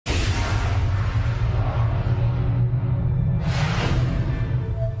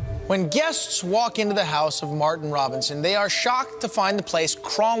When guests walk into the house of Martin Robinson, they are shocked to find the place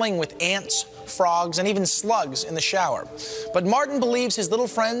crawling with ants, frogs, and even slugs in the shower. But Martin believes his little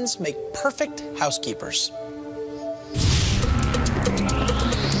friends make perfect housekeepers.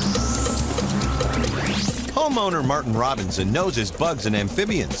 Homeowner Martin Robinson knows his bugs and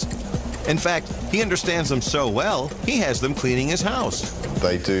amphibians. In fact, he understands them so well, he has them cleaning his house.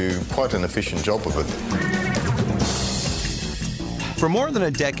 They do quite an efficient job of it. For more than a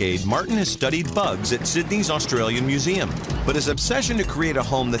decade, Martin has studied bugs at Sydney's Australian Museum. But his obsession to create a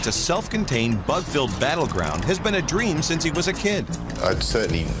home that's a self-contained, bug-filled battleground has been a dream since he was a kid. I'd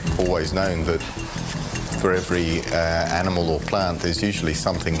certainly always known that for every animal or plant, there's usually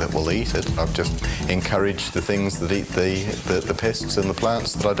something that will eat it. I've just encouraged the things that eat the pests and the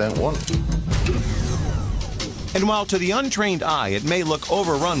plants that I don't want. And while to the untrained eye it may look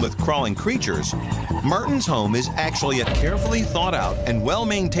overrun with crawling creatures, Martin's home is actually a carefully thought out and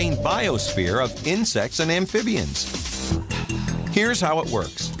well-maintained biosphere of insects and amphibians. Here's how it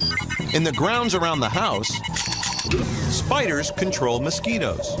works. In the grounds around the house, spiders control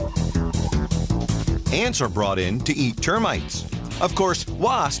mosquitoes. Ants are brought in to eat termites. Of course,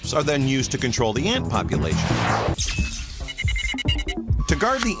 wasps are then used to control the ant population. To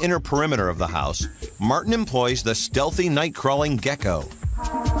guard the inner perimeter of the house, Martin employs the stealthy night-crawling gecko.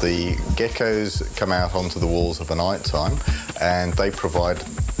 The geckos come out onto the walls of the night time, and they provide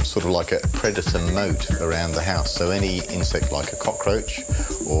sort of like a predator moat around the house. So any insect like a cockroach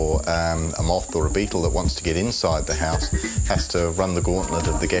or a moth or a beetle that wants to get inside the house has to run the gauntlet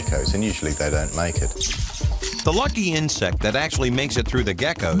of the geckos, and usually they don't make it. The lucky insect that actually makes it through the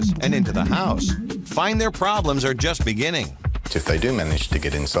geckos and into the house find their problems are just beginning. If they do manage to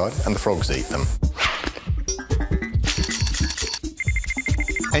get inside, and the frogs eat them.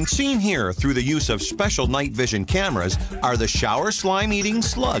 And seen here through the use of special night vision cameras are the shower slime-eating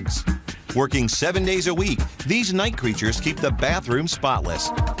slugs. Working 7 days a week, these night creatures keep the bathroom spotless,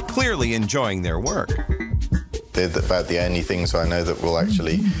 clearly enjoying their work. They're about the only things I know that will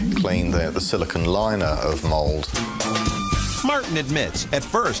actually clean the silicon liner of mold. Martin admits, at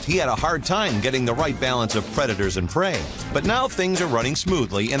first he had a hard time getting the right balance of predators and prey. But now things are running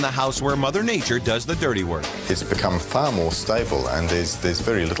smoothly in the house where Mother Nature does the dirty work. It's become far more stable, and there's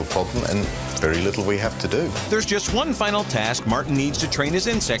very little problem and very little we have to do. There's just one final task Martin needs to train his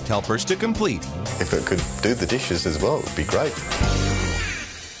insect helpers to complete. If it could do the dishes as well, it would be great.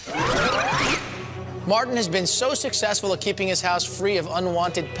 Martin has been so successful at keeping his house free of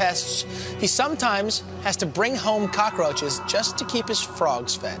unwanted pests, he sometimes has to bring home cockroaches just to keep his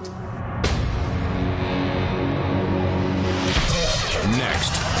frogs fed.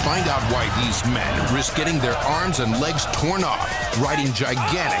 Next, find out why these men risk getting their arms and legs torn off riding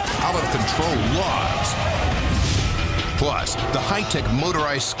gigantic, out-of-control logs. Plus, the high-tech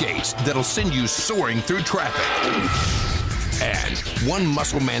motorized skates that'll send you soaring through traffic. And one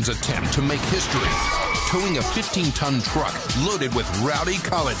muscle man's attempt to make history, towing a 15-ton truck loaded with rowdy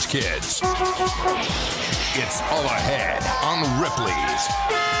college kids. It's all ahead on Ripley's.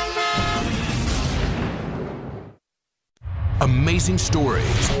 Amazing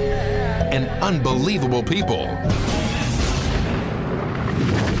stories and unbelievable people.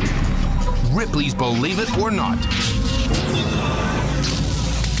 Ripley's Believe It or Not.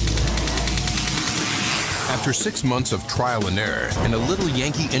 After 6 months of trial and error and a little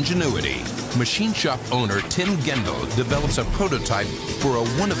Yankee ingenuity, machine shop owner Tim Gendel develops a prototype for a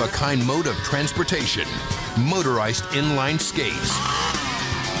one-of-a-kind mode of transportation, motorized inline skates.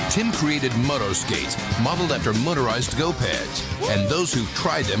 Tim created moto skates modeled after motorized go-pads, and those who've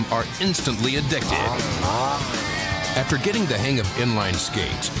tried them are instantly addicted. After getting the hang of inline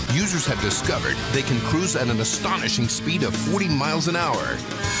skates, users have discovered they can cruise at an astonishing speed of 40 miles an hour.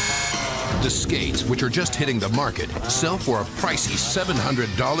 The skates, which are just hitting the market, sell for a pricey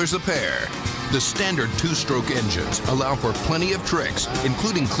 $700 a pair. The standard two-stroke engines allow for plenty of tricks,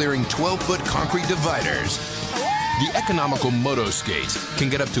 including clearing 12-foot concrete dividers. The economical moto skates can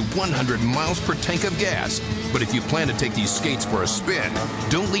get up to 100 miles per tank of gas. But if you plan to take these skates for a spin,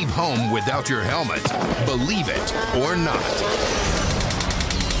 don't leave home without your helmet. Believe it or not.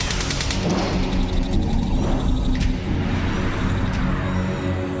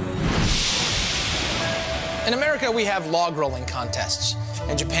 In America, we have log rolling contests.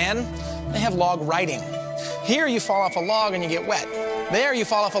 In Japan, they have log riding. Here, you fall off a log and you get wet. There, you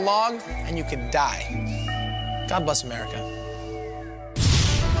fall off a log and you could die. God bless America.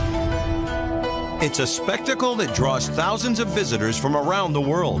 It's a spectacle that draws thousands of visitors from around the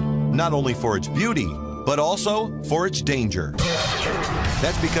world, not only for its beauty, but also for its danger.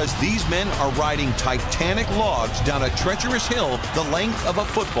 That's because these men are riding titanic logs down a treacherous hill the length of a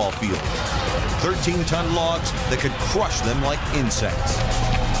football field. 13-ton logs that could crush them like insects.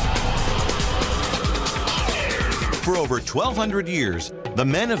 For over 1,200 years, the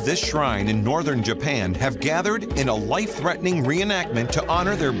men of this shrine in northern Japan have gathered in a life-threatening reenactment to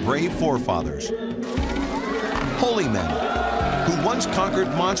honor their brave forefathers. Holy men, who once conquered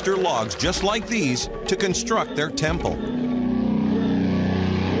monster logs just like these to construct their temple.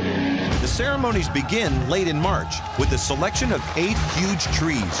 The ceremonies begin late in March with a selection of 8 huge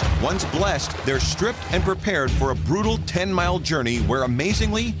trees. Once blessed, they're stripped and prepared for a brutal 10-mile journey where,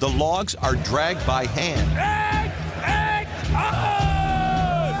 amazingly, the logs are dragged by hand.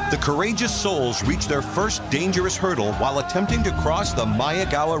 The courageous souls reach their first dangerous hurdle while attempting to cross the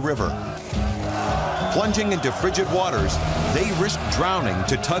Mayagawa River. Plunging into frigid waters, they risk drowning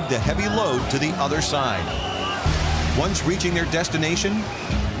to tug the heavy load to the other side. Once reaching their destination,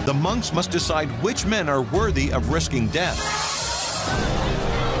 the monks must decide which men are worthy of risking death.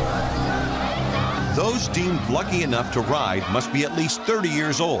 Those deemed lucky enough to ride must be at least 30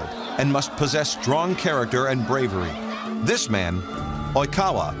 years old and must possess strong character and bravery. This man,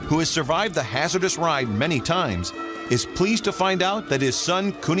 Oikawa, who has survived the hazardous ride many times, is pleased to find out that his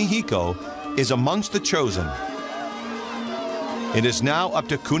son Kunihiko is amongst the chosen. It is now up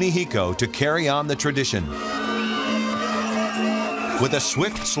to Kunihiko to carry on the tradition. With a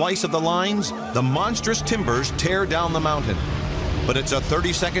swift slice of the lines, the monstrous timbers tear down the mountain. But it's a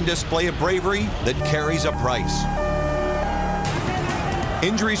 30-second display of bravery that carries a price.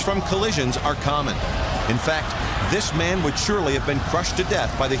 Injuries from collisions are common. In fact, this man would surely have been crushed to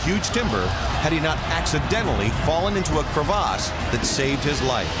death by the huge timber had he not accidentally fallen into a crevasse that saved his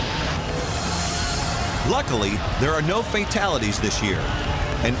life. Luckily, there are no fatalities this year,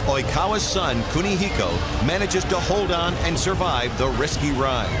 and Oikawa's son, Kunihiko, manages to hold on and survive the risky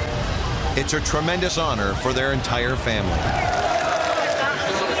ride. It's a tremendous honor for their entire family.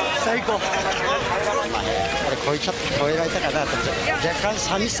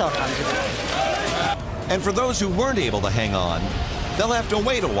 And for those who weren't able to hang on, they'll have to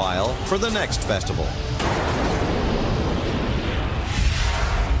wait a while for the next festival.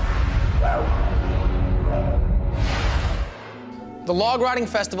 The log riding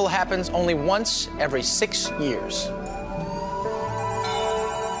festival happens only once every 6 years.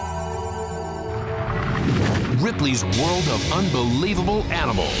 Ripley's world of unbelievable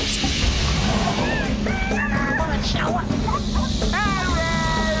animals.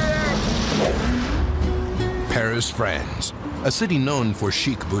 Paris, France, a city known for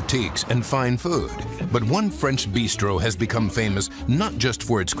chic boutiques and fine food. But one French bistro has become famous not just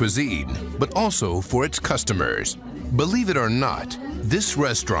for its cuisine, but also for its customers. Believe it or not, this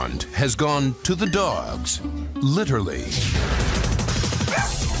restaurant has gone to the dogs, literally.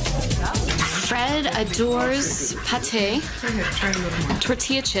 Fred adores pate,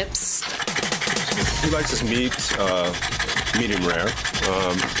 tortilla chips. He likes his meat medium rare.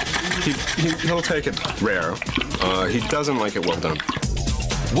 He'll take it rare. He doesn't like it well done.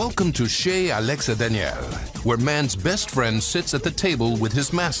 Welcome to Chez Alexa Daniel, where man's best friend sits at the table with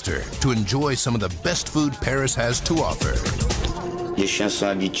his master to enjoy some of the best food Paris has to offer. Les chiens sont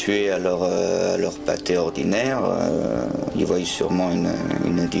habitués à leur pâté ordinaire. Ils voient sûrement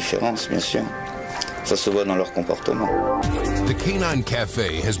une différence, bien sûr. Ça se voit dans leur comportement. The Canine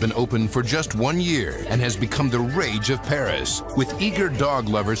Cafe has been open for just 1 year and has become the rage of Paris, with eager dog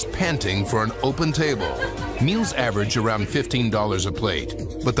lovers panting for an open table. Meals average around $15 a plate.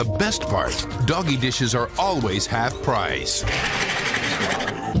 But the best part, doggy dishes are always half price.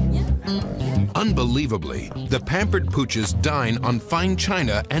 Unbelievably, the pampered pooches dine on fine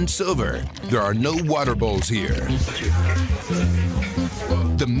china and silver. There are no water bowls here.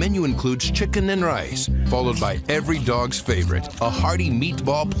 The menu includes chicken and rice, followed by every dog's favorite, a hearty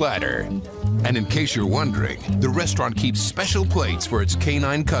meatball platter. And in case you're wondering, the restaurant keeps special plates for its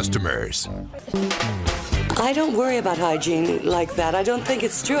canine customers. I don't worry about hygiene like that. I don't think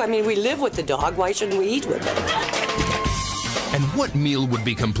it's true. I mean, we live with the dog. Why shouldn't we eat with it? And what meal would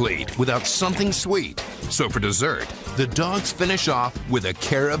be complete without something sweet? So for dessert, the dogs finish off with a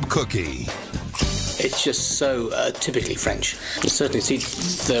carob cookie. It's just so typically French. You certainly see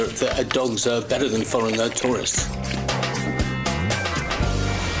the dogs are better than foreign tourists.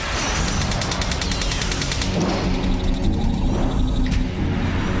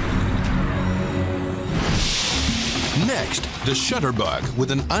 Next, the shutterbug with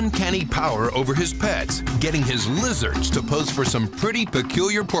an uncanny power over his pets, getting his lizards to pose for some pretty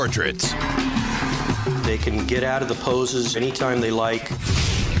peculiar portraits. They can get out of the poses anytime they like.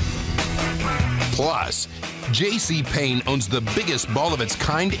 Plus, J.C. Payne owns the biggest ball of its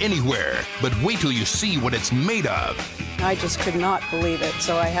kind anywhere, but wait till you see what it's made of. I just could not believe it,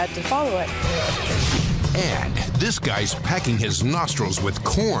 so I had to follow it. And this guy's packing his nostrils with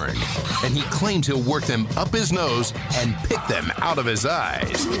corn, and he claims he'll work them up his nose and pick them out of his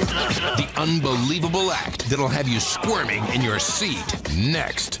eyes. The unbelievable act that'll have you squirming in your seat.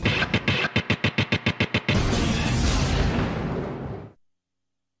 Next.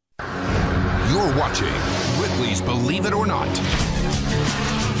 You're watching Ripley's Believe It or Not.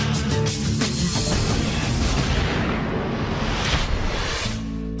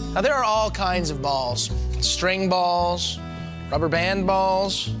 Now, there are all kinds of balls. String balls, rubber band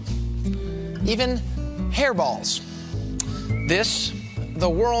balls, even hairballs. This, the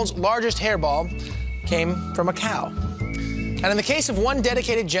world's largest hairball, came from a cow. And in the case of one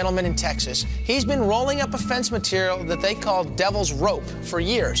dedicated gentleman in Texas, he's been rolling up a fence material that they call devil's rope for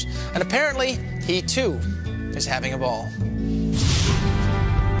years. And apparently, he too is having a ball.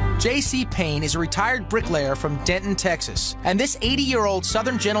 J.C. Payne is a retired bricklayer from Denton, Texas. And this 80-year-old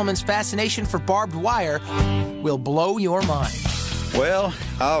Southern gentleman's fascination for barbed wire will blow your mind. Well,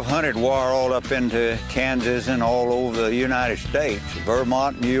 I've hunted wire all up into Kansas and all over the United States,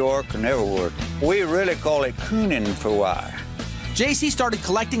 Vermont, New York, and everywhere. We really call it cooning for wire. J.C. started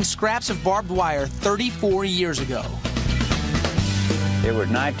collecting scraps of barbed wire 34 years ago. It was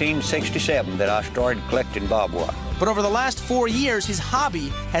 1967 that I started collecting barbed wire. But over the last 4 years, his hobby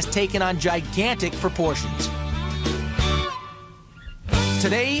has taken on gigantic proportions.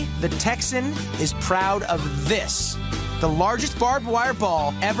 Today, the Texan is proud of this, the largest barbed wire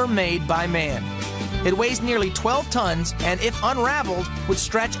ball ever made by man. It weighs nearly 12 tons and, if unraveled, would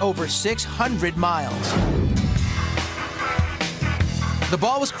stretch over 600 miles. The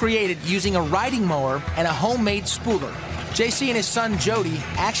ball was created using a riding mower and a homemade spooler. J.C. and his son Jody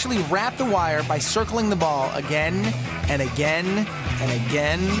actually wrap the wire by circling the ball again and again and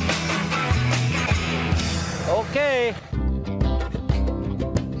again. Okay.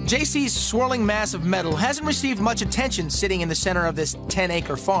 J.C.'s swirling mass of metal hasn't received much attention sitting in the center of this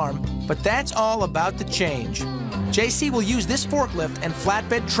 10-acre farm, but that's all about to change. J.C. will use this forklift and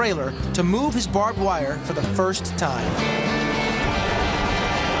flatbed trailer to move his barbed wire for the first time.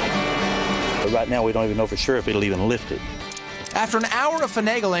 But right now, we don't even know for sure if it'll even lift it. After an hour of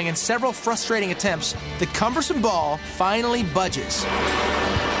finagling and several frustrating attempts, the cumbersome ball finally budges.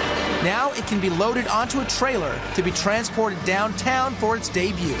 Now it can be loaded onto a trailer to be transported downtown for its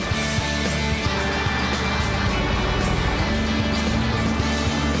debut.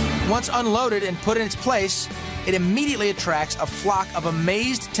 Once unloaded and put in its place, it immediately attracts a flock of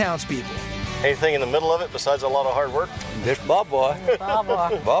amazed townspeople. Anything in the middle of it besides a lot of hard work? Just barbed wire. Barbed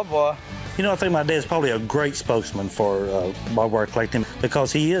wire. Barbed wire. You know, I think my dad's probably a great spokesman for barbed wire collecting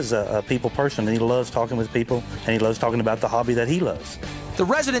because he is a people person and he loves talking with people and he loves talking about the hobby that he loves. The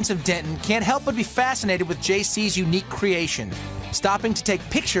residents of Denton can't help but be fascinated with J.C.'s unique creation, stopping to take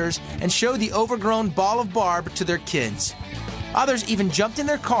pictures and show the overgrown ball of barb to their kids. Others even jumped in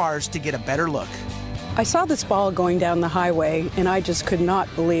their cars to get a better look. I saw this ball going down the highway, and I just could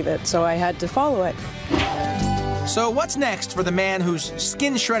not believe it, so I had to follow it. So what's next for the man whose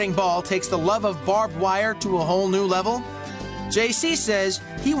skin-shredding ball takes the love of barbed wire to a whole new level? J.C. says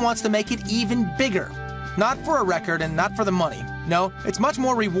he wants to make it even bigger. Not for a record and not for the money. No, it's much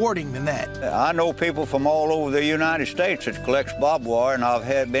more rewarding than that. I know people from all over the United States that collects barbed wire, and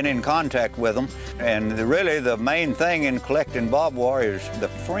I've been in contact with them. And really, the main thing in collecting barbed wire is the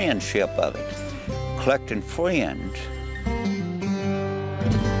friendship of it. Collecting friends.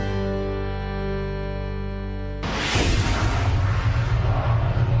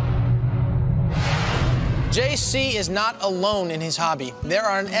 J.C. is not alone in his hobby. There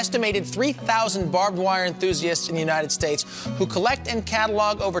are an estimated 3,000 barbed wire enthusiasts in the United States who collect and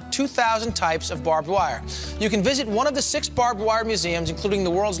catalog over 2,000 types of barbed wire. You can visit one of the 6 barbed wire museums, including the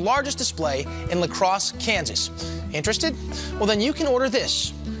world's largest display in La Crosse, Kansas. Interested? Well, then you can order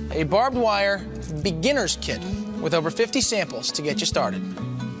this, a barbed wire beginner's kit with over 50 samples to get you started.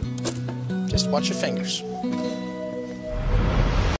 Just watch your fingers.